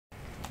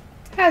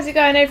How's it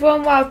going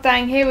everyone?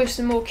 WildeThang here with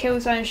some more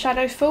Killzone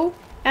Shadow Fall,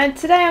 and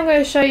today I'm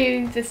going to show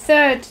you the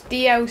third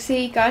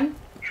DLC gun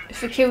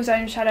for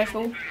Killzone Shadow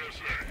Fall.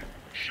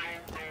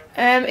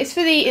 It's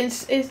for the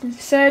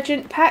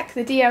Insurgent pack,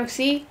 the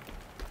DLC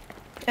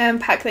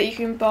pack that you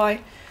can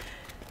buy.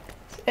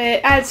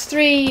 It adds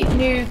 3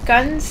 new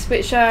guns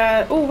which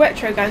are all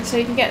retro guns, so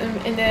you can get them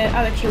in the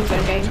other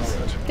Killzone games.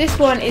 This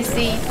one is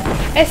the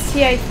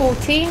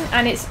STA14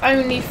 and it's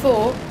only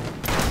for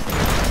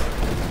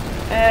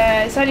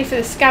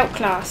the scout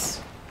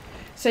class,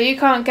 so you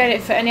can't get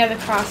it for any other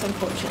class,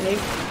 unfortunately.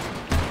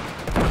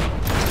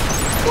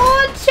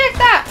 What? Check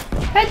that!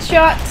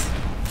 Headshot!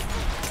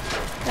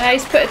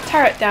 He's put a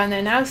turret down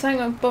there now, so I'm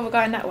not going to bother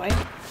going that way.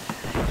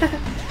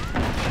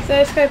 So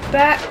let's go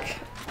back.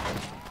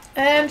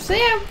 So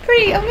yeah,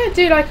 I'm going to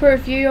do like a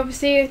review,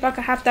 obviously, like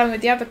I have done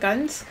with the other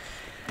guns.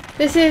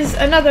 This is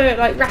another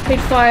like rapid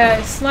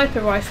fire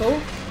sniper rifle.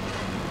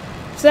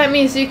 So that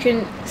means you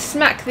can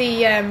smack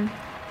the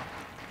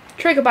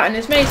trigger button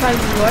as many times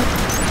as you want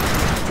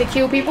to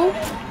kill people.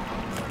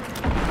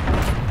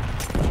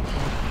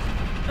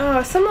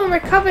 Oh, someone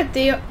recovered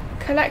the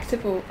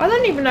collectible. I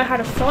don't even know how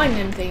to find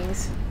them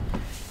things.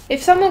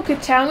 If someone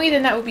could tell me,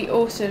 then that would be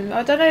awesome.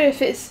 I don't know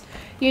if it's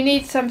you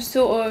need some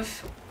sort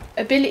of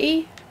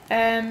ability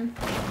to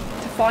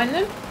find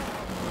them.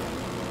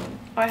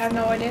 I have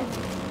no idea.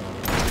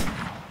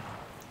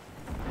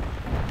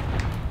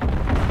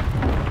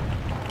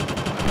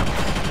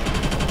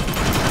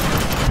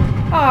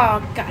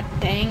 Oh, god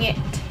dang it.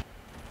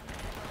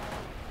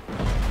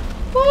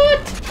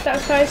 What? That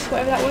was close,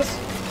 whatever that was.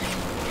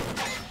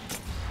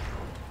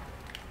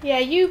 Yeah,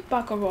 you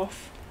bugger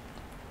off.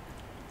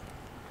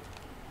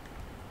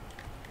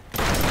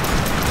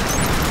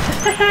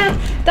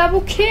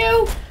 Double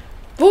kill!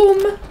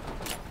 Boom!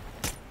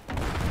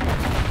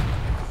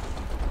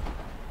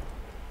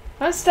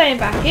 I'm staying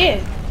back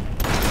here.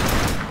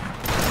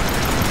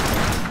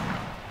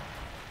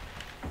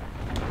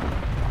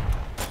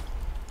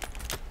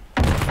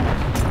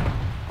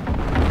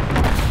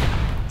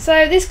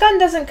 So this gun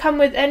doesn't come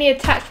with any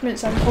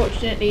attachments,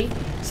 unfortunately,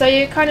 so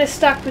you're kind of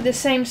stuck with the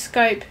same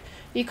scope.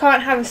 You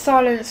can't have a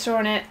silencer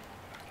on it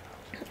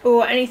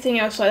or anything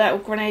else like that, or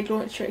grenade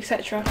launcher,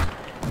 etc.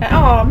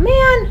 Oh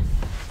man!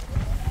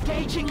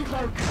 Gauging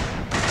cloak.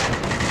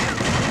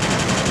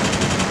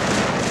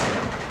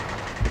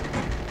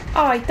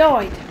 Oh, I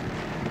died.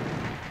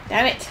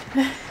 Damn it.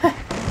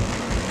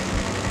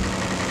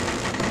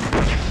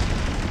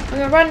 I'm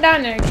gonna run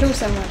down there and kill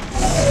someone.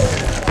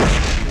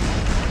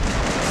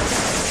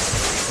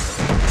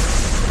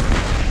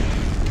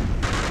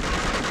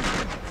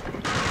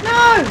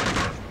 No!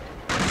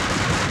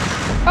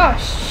 Oh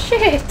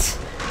shit!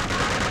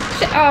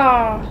 Shit!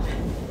 Oh.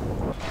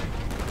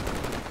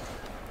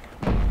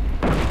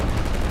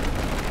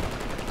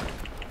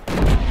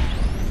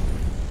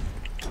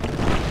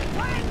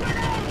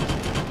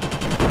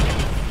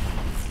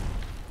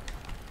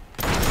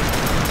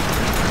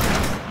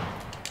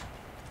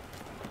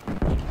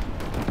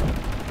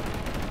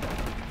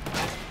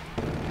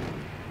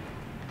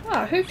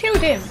 Oh, who killed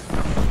him?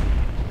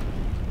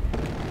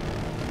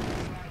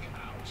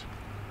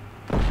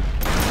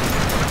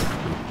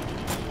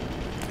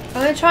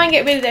 I'm going to try and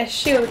get rid of their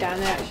shield down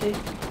there, actually.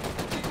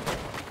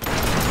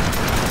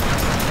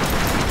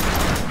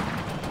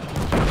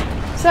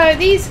 So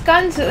these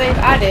guns that they've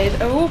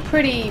added are all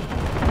pretty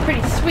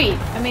sweet.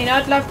 I mean,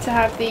 I'd love to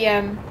have the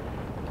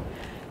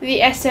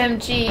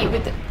SMG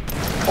with the...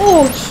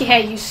 Oh yeah,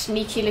 you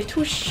sneaky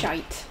little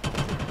shite.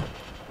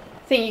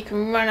 Think you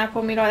can run up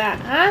on me like that,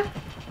 huh?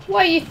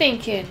 What are you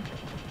thinking?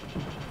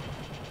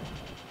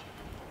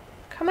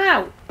 Come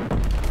out.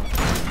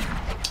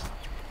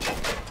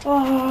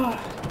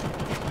 Oh.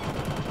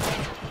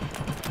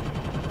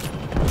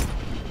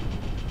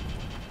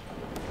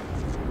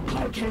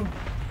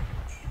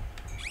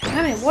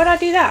 Damn it, why'd I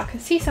do that? I can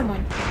see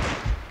someone.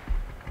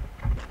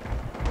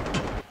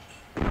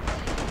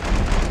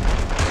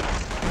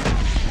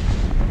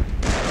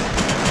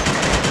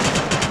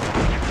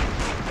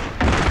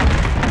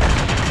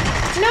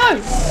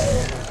 No!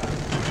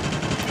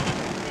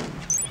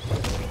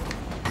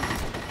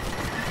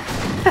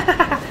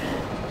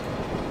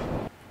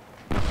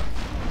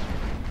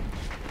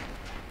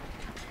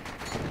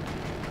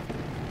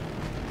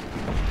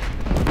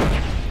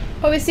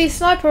 Obviously,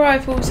 sniper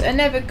rifles are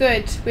never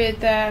good with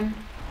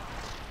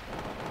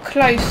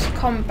close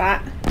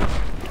combat.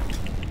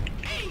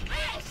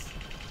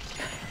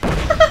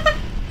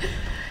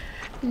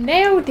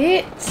 Nailed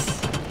it!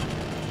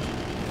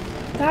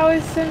 That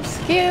was some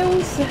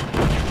skills.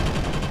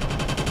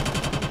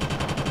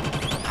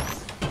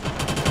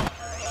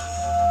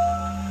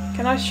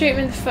 Can I shoot him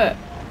in the foot?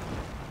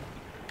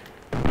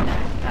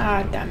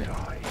 Ah, damn it.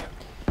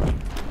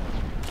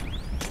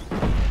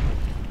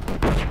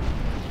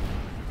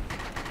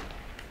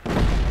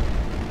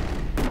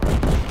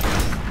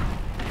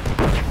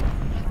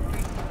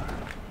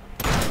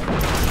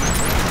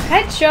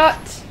 Headshot!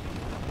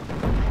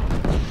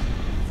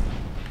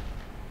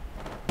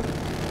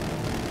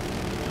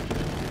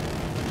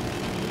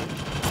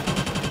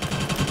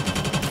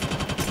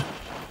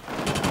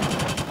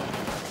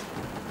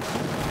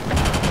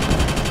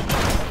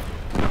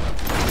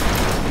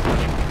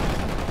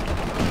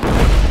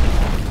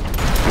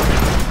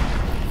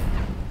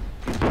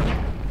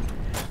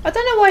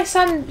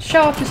 some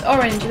sharp as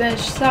orange and then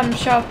some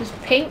sharp as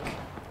pink?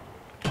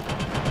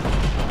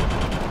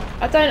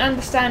 I don't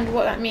understand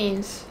what that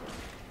means.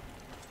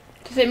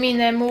 Does it mean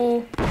they're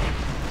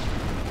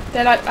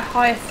like a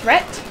higher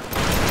threat?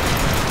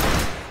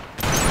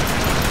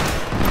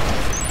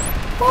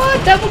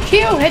 What? Double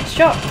kill,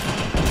 headshot.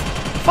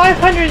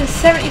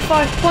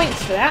 575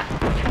 points for that.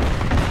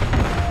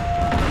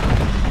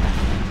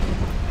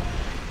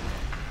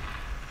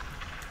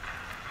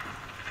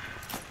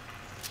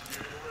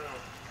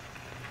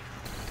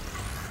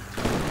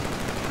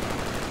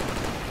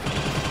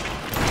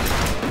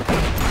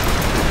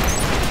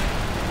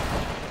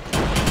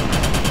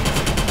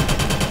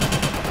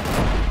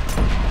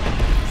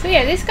 So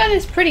yeah, this gun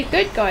is pretty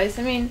good, guys.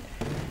 I mean,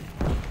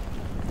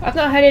 I've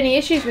not had any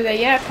issues with it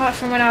yet, apart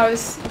from when I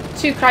was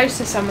too close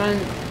to someone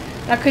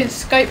and I couldn't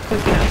scope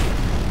quick enough.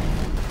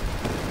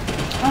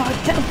 Oh,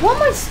 what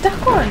am I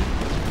stuck on?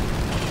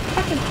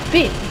 Fucking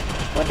bin.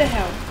 What the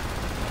hell?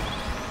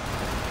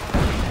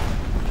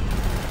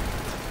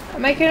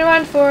 I'm making a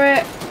run for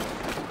it.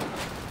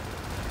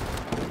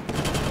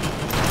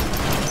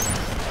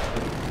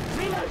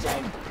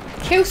 Reloading.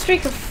 Kill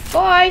streak of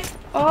 5.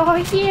 Oh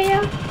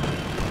yeah.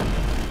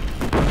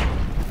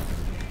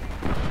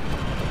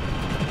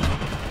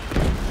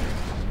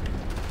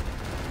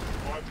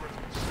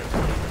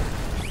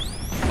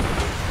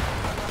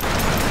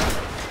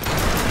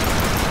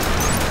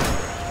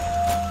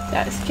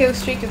 That's a kill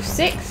streak of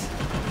 6.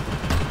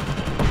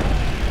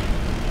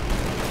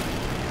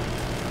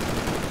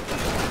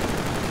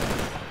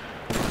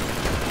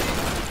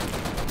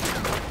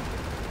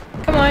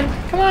 Come on,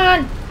 come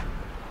on!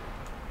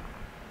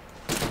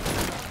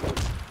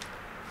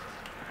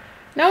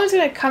 No one's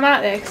gonna come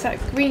out there because that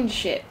green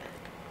shit.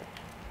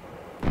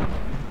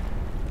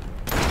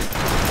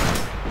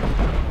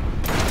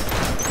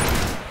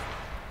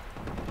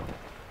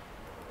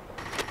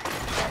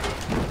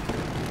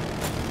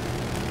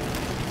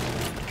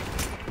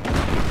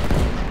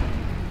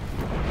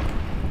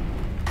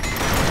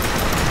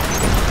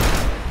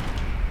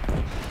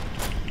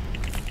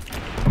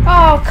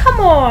 Oh, come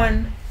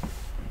on!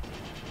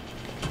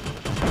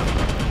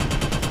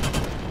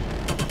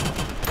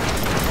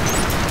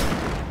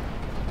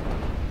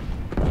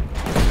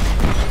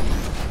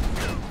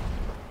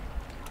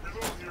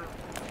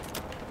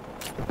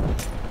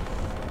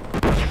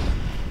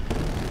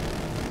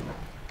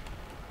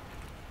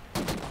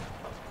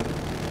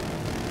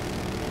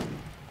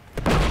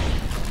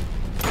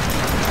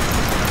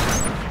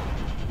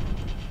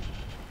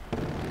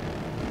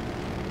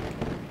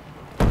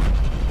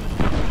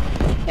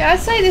 Yeah, I'd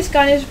say this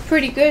gun is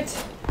pretty good.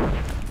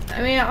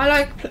 I mean, I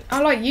like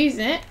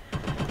using it.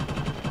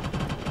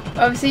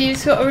 Obviously, you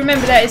just got to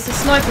remember that it's a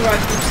sniper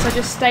rifle, so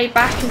just stay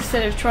back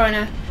instead of trying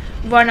to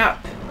run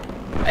up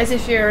as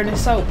if you're an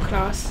assault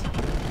class.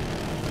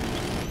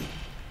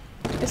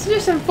 It's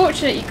just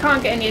unfortunate you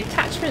can't get any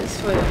attachments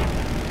for them.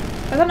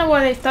 I don't know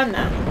why they've done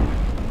that.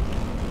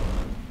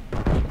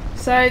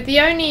 So the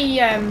only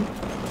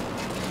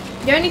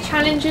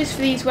challenges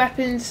for these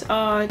weapons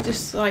are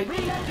just like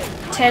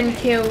 10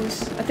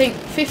 kills, I think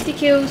 50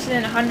 kills and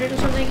then 100 or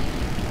something.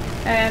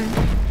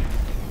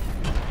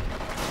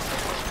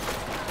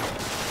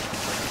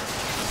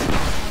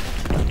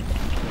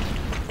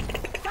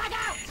 Frag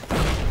out.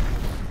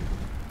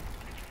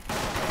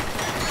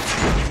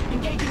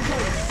 Engaging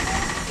close.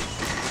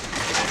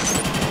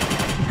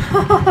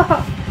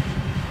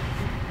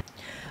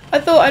 I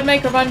thought I'd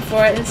make a run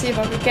for it and see if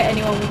I could get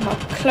anyone with my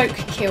cloak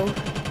kill.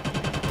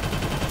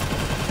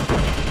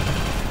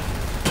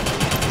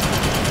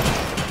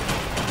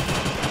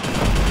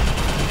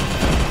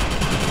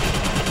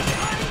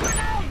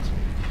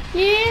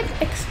 Yep,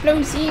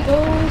 explosivo.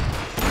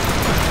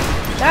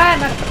 Die,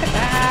 motherfucker,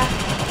 die.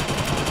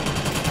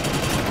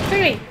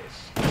 Quickly.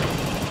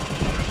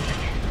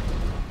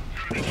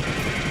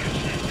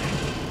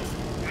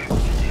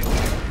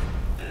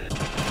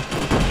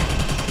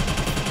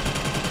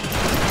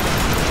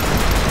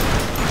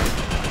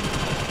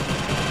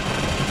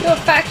 Your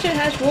faction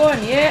has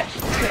won, yep.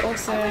 That's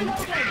awesome.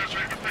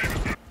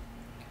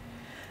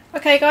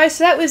 Okay guys,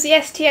 so that was the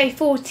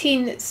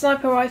STA14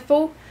 Sniper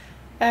Rifle.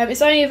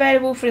 It's only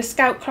available for the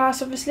Scout class,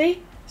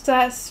 obviously. So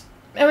that's,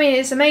 I mean,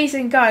 it's an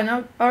amazing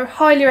gun. I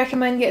highly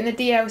recommend getting the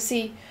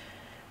DLC.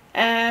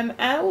 And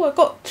oh, I've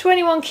got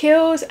 21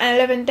 kills and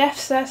 11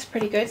 deaths, so that's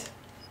pretty good.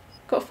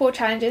 Got 4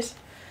 challenges.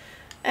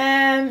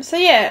 So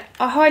yeah,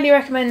 I highly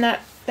recommend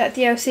that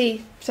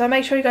DLC. So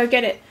make sure you go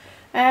get it.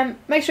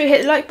 Make sure you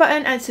hit the like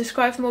button and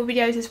subscribe for more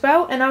videos as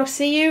well. And I'll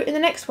see you in the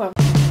next one.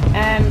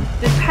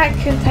 The pack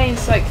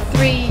contains like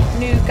 3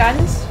 new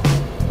guns.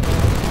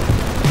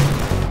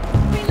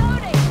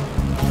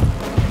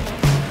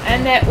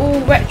 And they're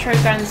all retro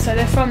guns, so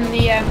they're from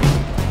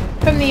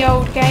the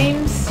old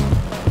games.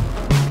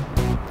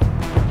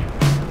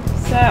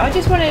 So I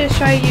just wanted to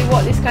show you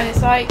what this gun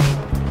is like,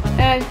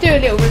 do a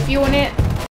little review on it,